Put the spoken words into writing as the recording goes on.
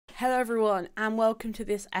Hello everyone and welcome to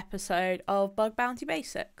this episode of Bug Bounty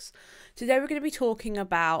Basics. Today we're going to be talking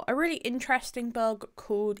about a really interesting bug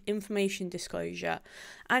called information disclosure.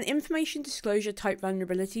 And information disclosure type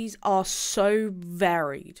vulnerabilities are so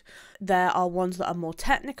varied. There are ones that are more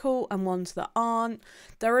technical and ones that aren't.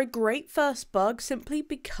 They're a great first bug simply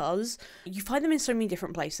because you find them in so many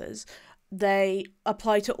different places. They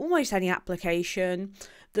apply to almost any application.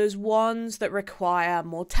 There's ones that require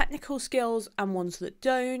more technical skills and ones that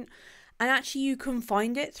don't. And actually you can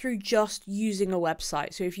find it through just using a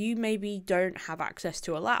website. So if you maybe don't have access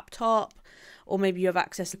to a laptop, or maybe you have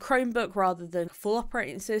access to Chromebook rather than a full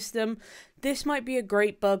operating system, this might be a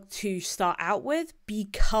great bug to start out with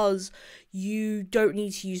because you don't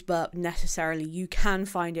need to use burp necessarily. You can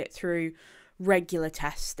find it through regular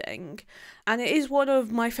testing, and it is one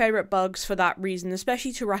of my favorite bugs for that reason,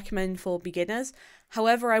 especially to recommend for beginners.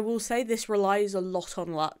 However, I will say this relies a lot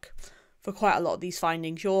on luck for quite a lot of these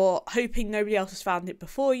findings. You're hoping nobody else has found it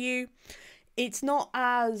before you. It's not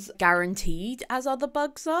as guaranteed as other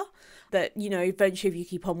bugs are, that, you know, eventually if you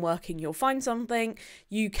keep on working you'll find something.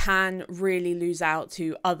 You can really lose out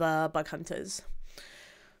to other bug hunters.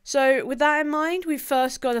 So with that in mind, we've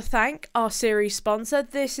first got to thank our series sponsor.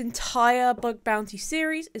 This entire Bug Bounty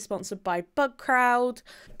series is sponsored by BugCrowd.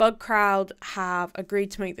 BugCrowd have agreed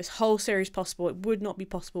to make this whole series possible. It would not be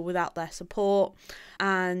possible without their support.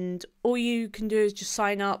 And all you can do is just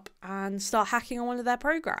sign up and start hacking on one of their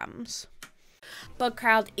programs.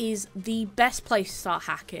 BugCrowd is the best place to start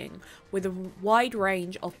hacking, with a wide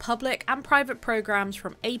range of public and private programs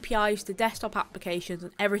from APIs to desktop applications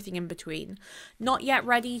and everything in between. Not yet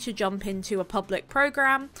ready to jump into a public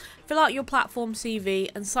program? Fill out your platform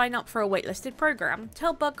CV and sign up for a waitlisted program.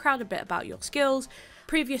 Tell BugCrowd a bit about your skills,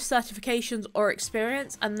 previous certifications or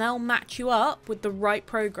experience, and they'll match you up with the right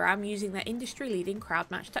program using their industry-leading crowd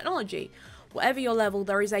match technology. Whatever your level,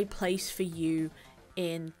 there is a place for you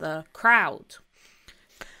in the crowd.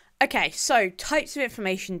 Okay, so types of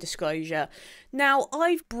information disclosure. Now,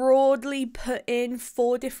 I've broadly put in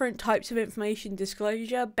 4 different types of information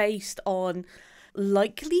disclosure based on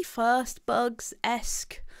likely first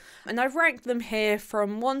bugs-esque, and I've ranked them here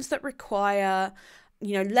from ones that require,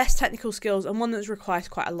 you know, less technical skills and one that requires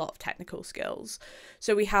quite a lot of technical skills.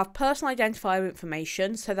 So we have personal identifiable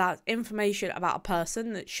information, so that's information about a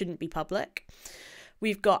person that shouldn't be public.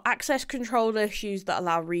 We've got access control issues that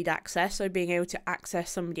allow read access, so being able to access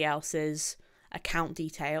somebody else's account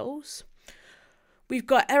details. We've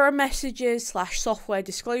got error messages / software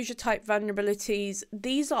disclosure type vulnerabilities.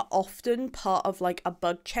 These are often part of like a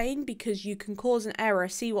bug chain because you can cause an error,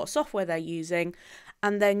 see what software they're using,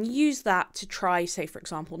 and then use that to try, say for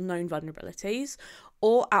example, known vulnerabilities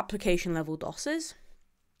or application level DOSes.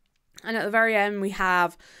 And at the very end, we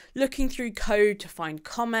have looking through code to find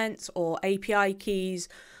comments or API keys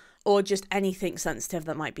or just anything sensitive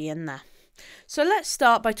that might be in there. So let's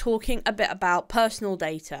start by talking a bit about personal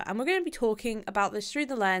data. And we're going to be talking about this through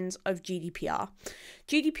the lens of GDPR.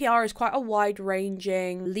 GDPR is quite a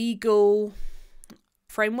wide-ranging legal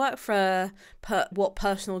framework for what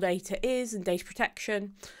personal data is and data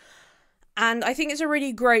protection. And I think it's a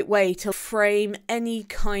really great way to frame any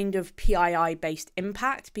kind of PII-based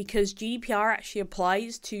impact because GDPR actually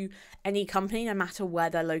applies to any company, no matter where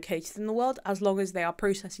they're located in the world, as long as they are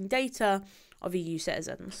processing data of EU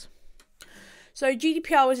citizens. So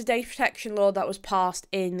GDPR was a data protection law that was passed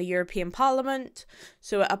in the European Parliament.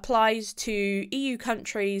 So it applies to EU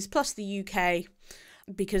countries plus the UK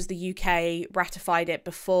because the UK ratified it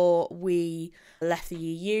before we left the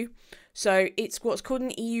EU. So it's what's called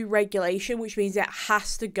an EU regulation, which means it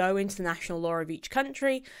has to go into the national law of each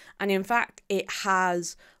country. And in fact, it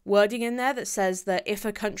has wording in there that says that if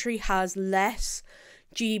a country has less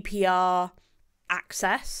GDPR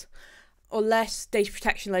access or less data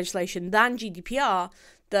protection legislation than GDPR,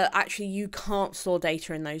 that actually you can't store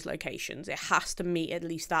data in those locations. It has to meet at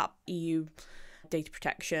least that EU data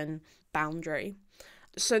protection boundary.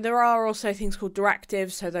 So there are also things called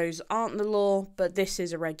directives, so those aren't the law, but this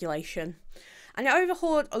is a regulation. And it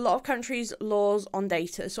overhauled a lot of countries' laws on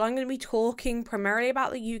data, so I'm going to be talking primarily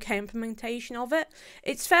about the UK implementation of it.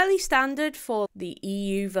 It's fairly standard for the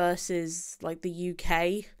EU versus like the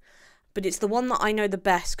UK, but it's the one that I know the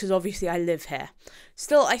best because obviously I live here.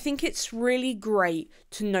 Still, I think it's really great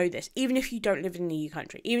to know this, even if you don't live in an EU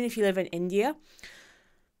country, even if you live in India.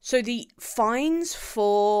 So the fines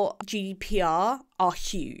for GDPR are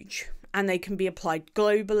huge and they can be applied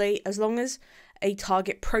globally as long as a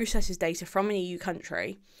target processes data from an EU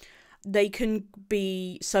country. They can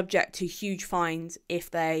be subject to huge fines if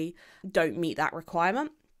they don't meet that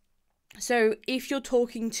requirement. So if you're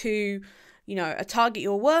talking to, a target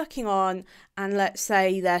you're working on, and let's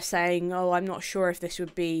say they're saying, oh, I'm not sure if this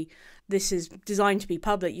is designed to be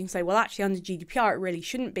public, you can say, well, actually under GDPR it really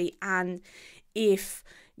shouldn't be, and if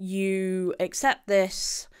you accept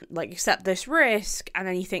this risk and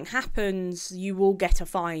anything happens, you will get a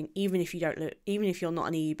fine, even if you're not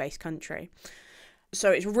an EU-based country. So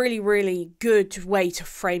it's a really, really good way to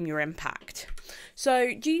frame your impact. So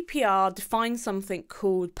GDPR defines something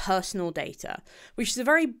called personal data, which is a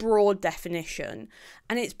very broad definition,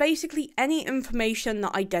 and it's basically any information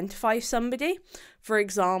that identifies somebody. For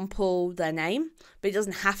example, their name, but it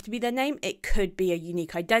doesn't have to be their name. It could be a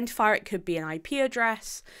unique identifier. It could be an IP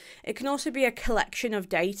address. It can also be a collection of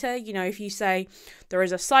data. If you say there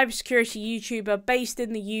is a cybersecurity YouTuber based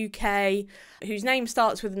in the UK whose name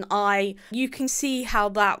starts with an I, you can see how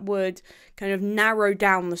that would kind of narrow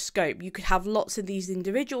down the scope. You could have lots of these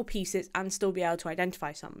individual pieces and still be able to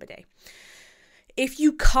identify somebody. If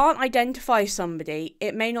you can't identify somebody,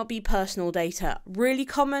 it may not be personal data. Really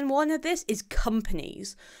common one of this is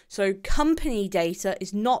companies. So company data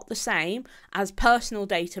is not the same as personal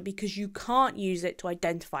data because you can't use it to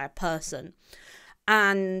identify a person.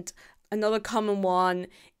 And another common one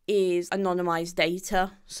is anonymized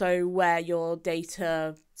data. So where your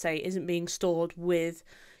data, say, isn't being stored with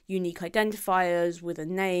unique identifiers, with a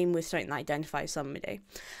name, with something that identifies somebody.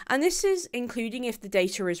 And this is including if the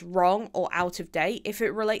data is wrong or out of date. If it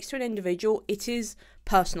relates to an individual, it is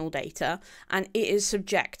personal data and it is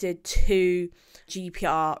subjected to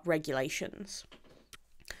GDPR regulations.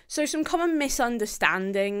 So some common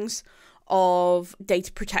misunderstandings of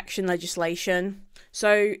data protection legislation.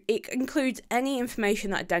 So it includes any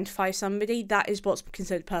information that identifies somebody. That is what's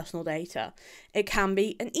considered personal data. It can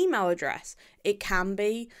be an email address. It can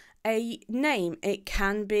be a name. It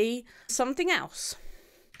can be something else.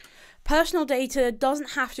 Personal data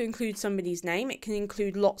doesn't have to include somebody's name. It can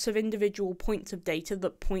include lots of individual points of data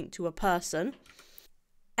that point to a person.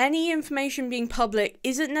 Any information being public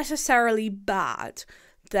isn't necessarily bad.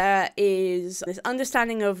 There is this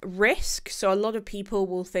understanding of risk. So a lot of people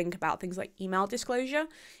will think about things like email disclosure.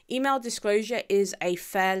 Email disclosure is a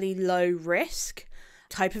fairly low risk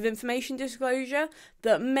type of information disclosure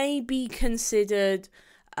that may be considered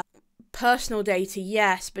personal data,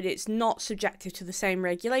 yes, but it's not subjective to the same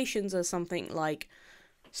regulations as something like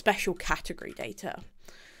special category data.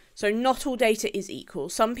 So not all data is equal.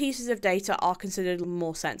 Some pieces of data are considered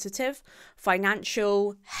more sensitive.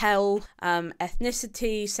 Financial, health,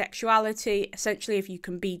 ethnicity, sexuality. Essentially, if you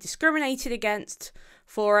can be discriminated against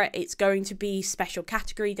for it, it's going to be special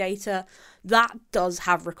category data. That does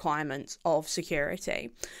have requirements of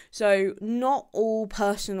security. So not all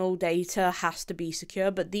personal data has to be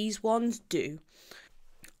secure, but these ones do.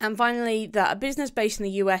 And finally, that a business based in the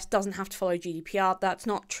US doesn't have to follow GDPR. That's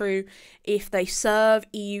not true. If they serve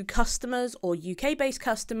EU customers or UK-based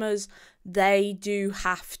customers, they do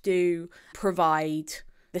have to provide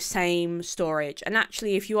the same storage. And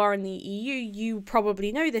actually, if you are in the EU, you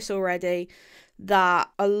probably know this already, that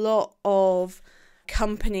a lot of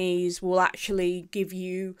companies will actually give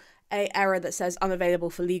you an error that says unavailable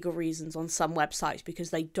for legal reasons on some websites because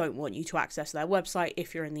they don't want you to access their website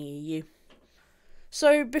if you're in the EU.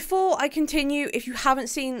 So before I continue, if you haven't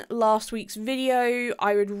seen last week's video,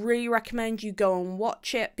 I would really recommend you go and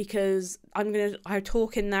watch it because I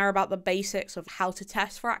talk in there about the basics of how to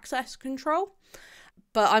test for access control,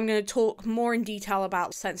 but I'm going to talk more in detail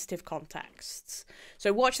about sensitive contexts.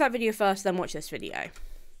 So watch that video first, then watch this video.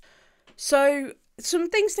 So some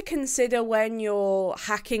things to consider when you're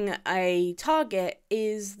hacking a target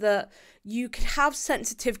is that you could have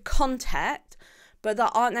sensitive content but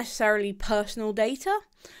that aren't necessarily personal data.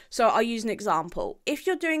 So I'll use an example. If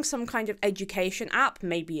you're doing some kind of education app,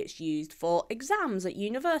 maybe it's used for exams at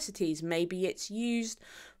universities, maybe it's used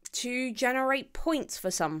to generate points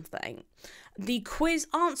for something. The quiz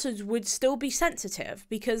answers would still be sensitive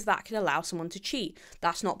because that could allow someone to cheat.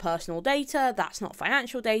 That's not personal data, that's not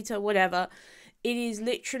financial data, whatever. It is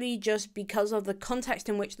literally just because of the context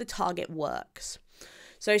in which the target works.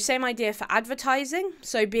 So same idea for advertising.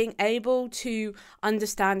 So being able to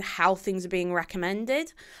understand how things are being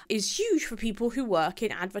recommended is huge for people who work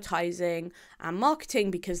in advertising and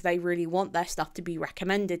marketing because they really want their stuff to be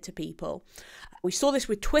recommended to people. We saw this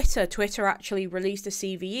with Twitter. Twitter actually released a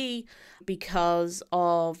CVE because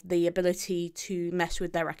of the ability to mess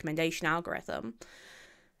with their recommendation algorithm.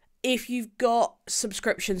 If you've got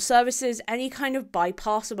subscription services, any kind of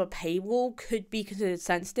bypass of a paywall could be considered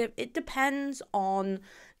sensitive. It depends on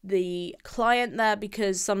the client there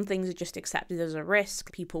because some things are just accepted as a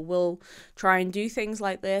risk. People will try and do things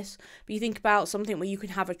like this. But you think about something where you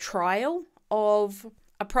can have a trial of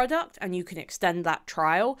a product and you can extend that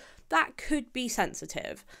trial. that could be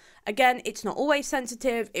sensitive. Again, it's not always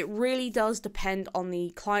sensitive. It really does depend on the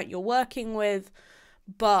client you're working with,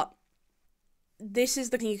 but this is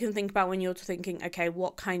the thing you can think about when you're thinking, okay,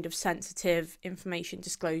 what kind of sensitive information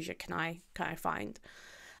disclosure can I find?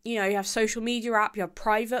 You know, you have social media app, you have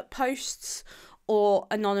private posts or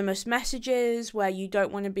anonymous messages where you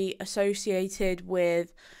don't want to be associated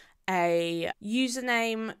with a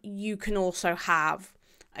username. You can also have,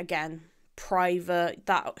 again, private,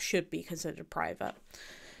 that should be considered private.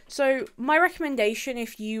 So my recommendation,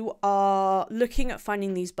 if you are looking at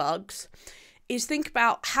finding these bugs, is think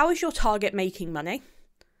about how is your target making money.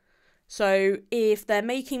 So if they're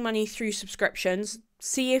making money through subscriptions,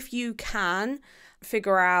 see if you can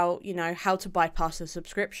figure out, you know, how to bypass a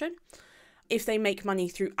subscription. If they make money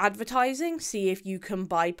through advertising, see if you can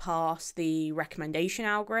bypass the recommendation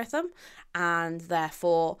algorithm and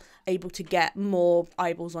therefore able to get more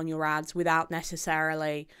eyeballs on your ads without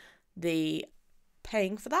necessarily the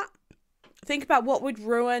paying for that. Think about what would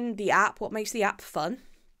ruin the app, what makes the app fun.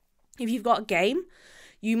 If you've got a game,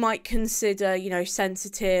 you might consider, you know,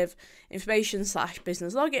 sensitive information /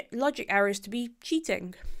 business logic areas to be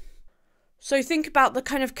cheating. So think about the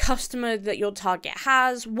kind of customer that your target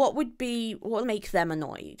has. What would make them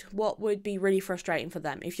annoyed? What would be really frustrating for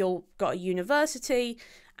them? If you've got a university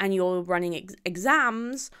and you're running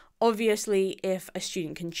exams, obviously if a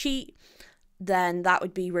student can cheat, then that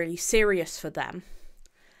would be really serious for them.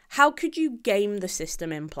 How could you game the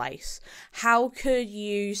system in place? How could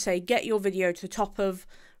you, say, get your video to the top of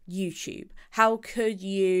YouTube? How could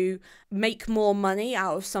you make more money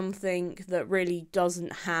out of something that really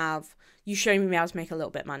doesn't have, you showing me how to make a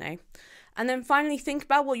little bit of money? And then finally, think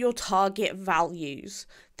about what your target values.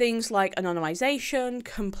 Things like anonymization,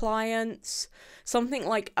 compliance. Something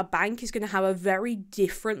like a bank is going to have a very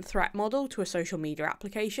different threat model to a social media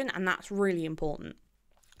application, and that's really important.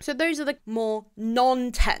 So those are the more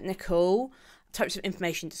non-technical types of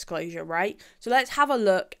information disclosure, right? So let's have a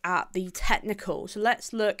look at the technical. So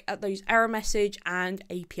let's look at those error message and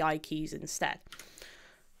API keys instead.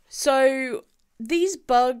 So these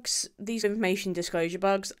bugs, these information disclosure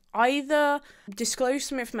bugs, either disclose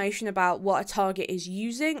some information about what a target is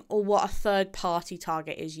using or what a third-party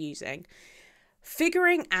target is using.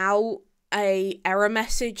 Figuring out a error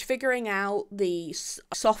message, figuring out the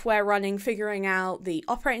software running, figuring out the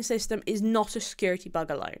operating system is not a security bug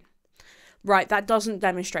alone, right? That doesn't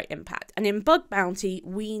demonstrate impact. And in bug bounty,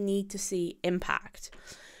 we need to see impact.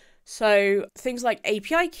 So things like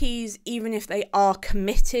API keys, even if they are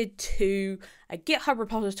committed to a GitHub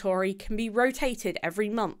repository, can be rotated every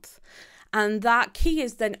month. And that key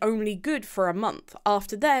is then only good for a month.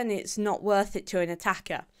 After then, it's not worth it to an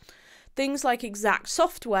attacker. Things like exact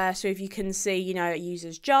software, so if you can see, you know, it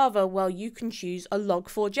uses Java, well, you can choose a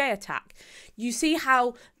log4j attack. You see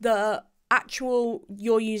how the actual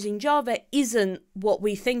you're using Java isn't what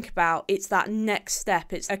we think about. It's that next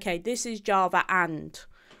step. It's, okay, this is Java and,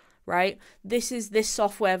 right? This is this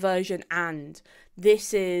software version and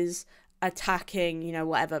this is attacking, you know,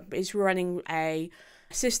 whatever. It's running a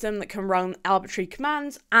system that can run arbitrary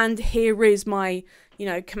commands and here is my, you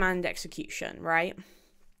know, command execution, right?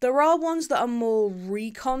 There are ones that are more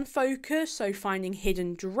recon focused, so finding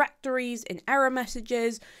hidden directories in error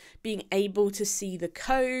messages, being able to see the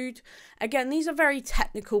code. Again, these are very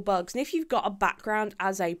technical bugs, and if you've got a background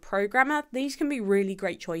as a programmer, these can be really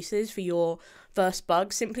great choices for your first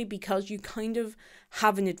bug, simply because you kind of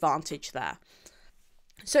have an advantage there.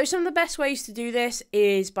 So some of the best ways to do this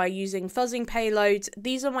is by using fuzzing payloads.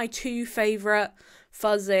 These are my two favorite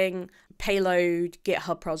fuzzing payload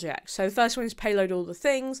GitHub projects. So the first one is payload all the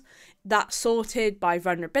things. That's sorted by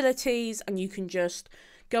vulnerabilities, and you can just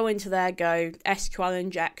go into there, go SQL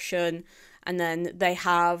injection, and then they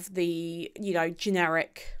have the, you know,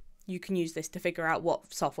 generic. You can use this to figure out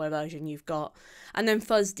what software version you've got. And then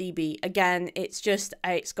FuzzDB, again,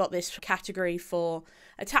 it's got this category for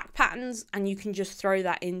attack patterns, and you can just throw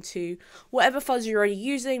that into whatever fuzz you're already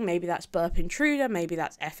using. Maybe that's Burp Intruder, maybe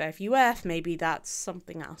that's FFUF, maybe that's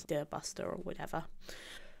something else, Deerbuster or whatever.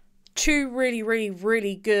 Two really, really,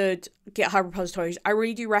 really good GitHub repositories. I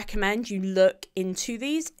really do recommend you look into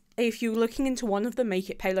these. If you're looking into one of them, make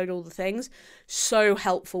it payload all the things. So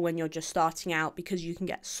helpful when you're just starting out because you can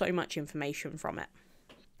get so much information from it.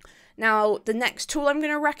 Now, the next tool I'm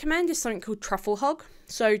going to recommend is something called TruffleHog.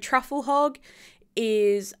 So TruffleHog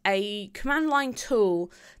is a command line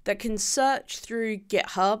tool that can search through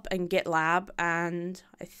GitHub and GitLab, and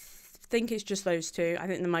I think it's just those two. I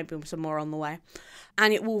think there might be some more on the way.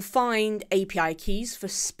 And it will find API keys for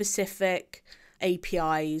specific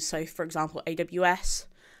APIs. So, for example, AWS.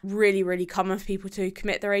 Really, really common for people to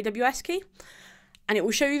commit their AWS key. and it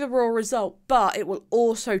will show you the raw result, but it will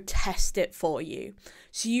also test it for you.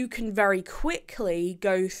 So you can very quickly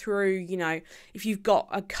go through, you know, if you've got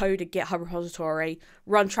a code at GitHub repository,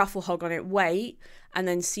 run TruffleHog on it, wait, and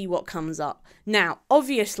then see what comes up. Now,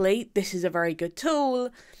 obviously, this is a very good tool.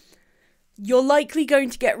 You're likely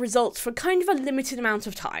going to get results for kind of a limited amount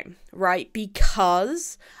of time, right?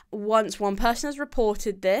 Because once one person has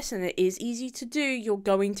reported this, and it is easy to do, you're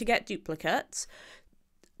going to get duplicates.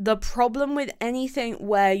 The problem with anything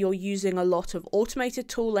where you're using a lot of automated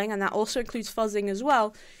tooling, and that also includes fuzzing as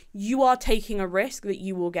well, you are taking a risk that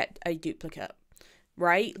you will get a duplicate,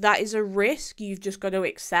 right? That is a risk you've just got to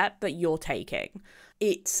accept that you're taking.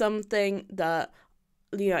 It's something that,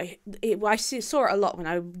 you know, I saw it a lot when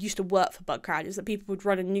I used to work for BugCrowd, is that people would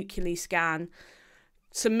run a nuclear scan,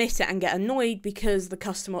 submit it, and get annoyed because the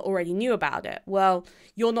customer already knew about it. Well,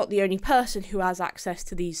 you're not the only person who has access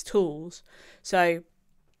to these tools. So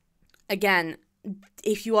again,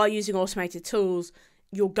 if you are using automated tools,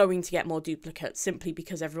 you're going to get more duplicates simply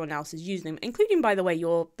because everyone else is using them, including, by the way,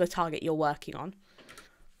 the target you're working on.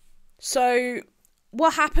 So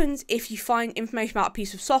what happens if you find information about a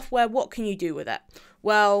piece of software? What can you do with it?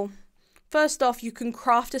 Well, first off, you can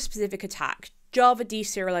craft a specific attack. Java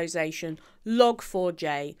deserialization,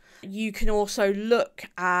 log4j. You can also look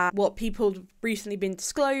at what people have recently been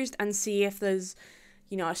disclosed and see if there's,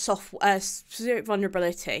 you know, a specific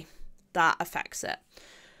vulnerability that affects it.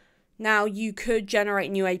 Now, you could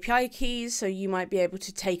generate new API keys, so you might be able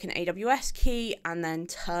to take an AWS key and then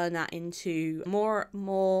turn that into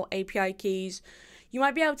more API keys. You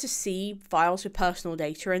might be able to see files with personal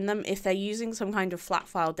data in them if they're using some kind of flat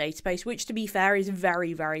file database, which, to be fair, is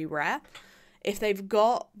very, very rare. If they've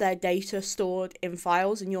got their data stored in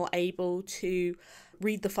files and you're able to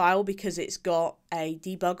read the file because it's got a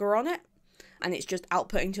debugger on it, and it's just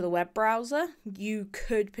outputting to the web browser, you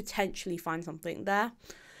could potentially find something there.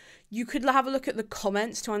 You could have a look at the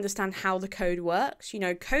comments to understand how the code works. You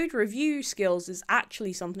know, code review skills is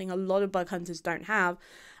actually something a lot of bug hunters don't have,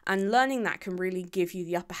 and learning that can really give you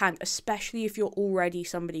the upper hand, especially if you're already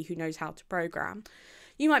somebody who knows how to program.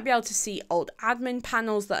 You might be able to see old admin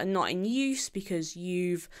panels that are not in use because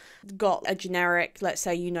you've got a generic, let's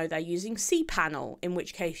say, you know, they're using cpanel, in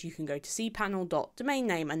which case you can go to cpanel.domain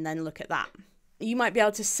name and then look at that. You might be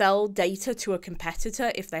able to sell data to a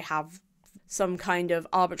competitor if they have some kind of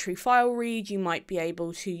arbitrary file read. You might be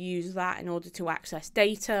able to use that in order to access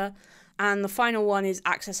data. And the final one is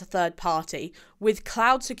access a third party. With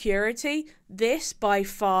cloud security, this by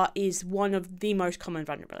far is one of the most common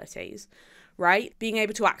vulnerabilities, right? Being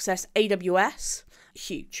able to access AWS,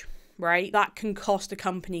 huge, right? That can cost a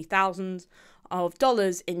company thousands of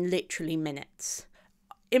dollars in literally minutes.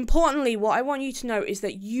 Importantly, what I want you to know is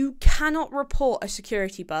that you cannot report a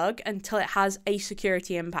security bug until it has a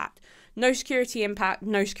security impact. No security impact,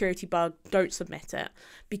 no security bug, don't submit it,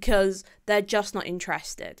 because they're just not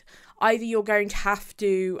interested. Either you're going to have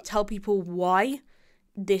to tell people why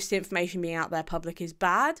this information being out there public is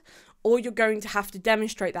bad, or you're going to have to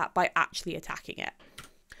demonstrate that by actually attacking it.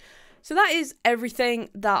 So that is everything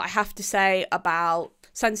that I have to say about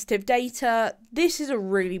sensitive data. This is a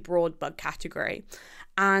really broad bug category,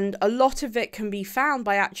 and a lot of it can be found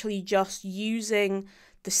by actually just using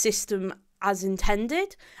the system as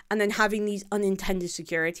intended and then having these unintended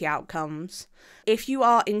security outcomes. If you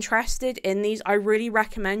are interested in these, I really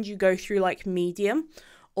recommend you go through like Medium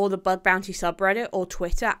or the Bug Bounty subreddit or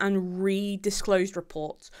Twitter and read disclosed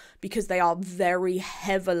reports, because they are very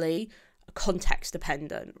heavily context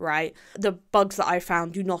dependent, right? The bugs that I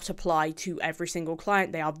found do not apply to every single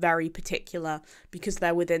client. They are very particular because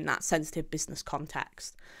they're within that sensitive business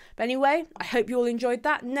context. But anyway, I hope you all enjoyed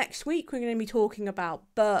that. Next week, we're going to be talking about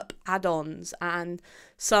burp add-ons and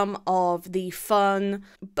some of the fun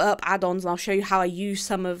burp add-ons. And I'll show you how I use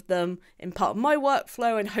some of them in part of my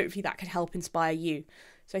workflow, and hopefully that can help inspire you.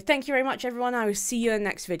 So thank you very much, everyone. I will see you in the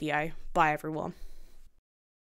next video. Bye, everyone.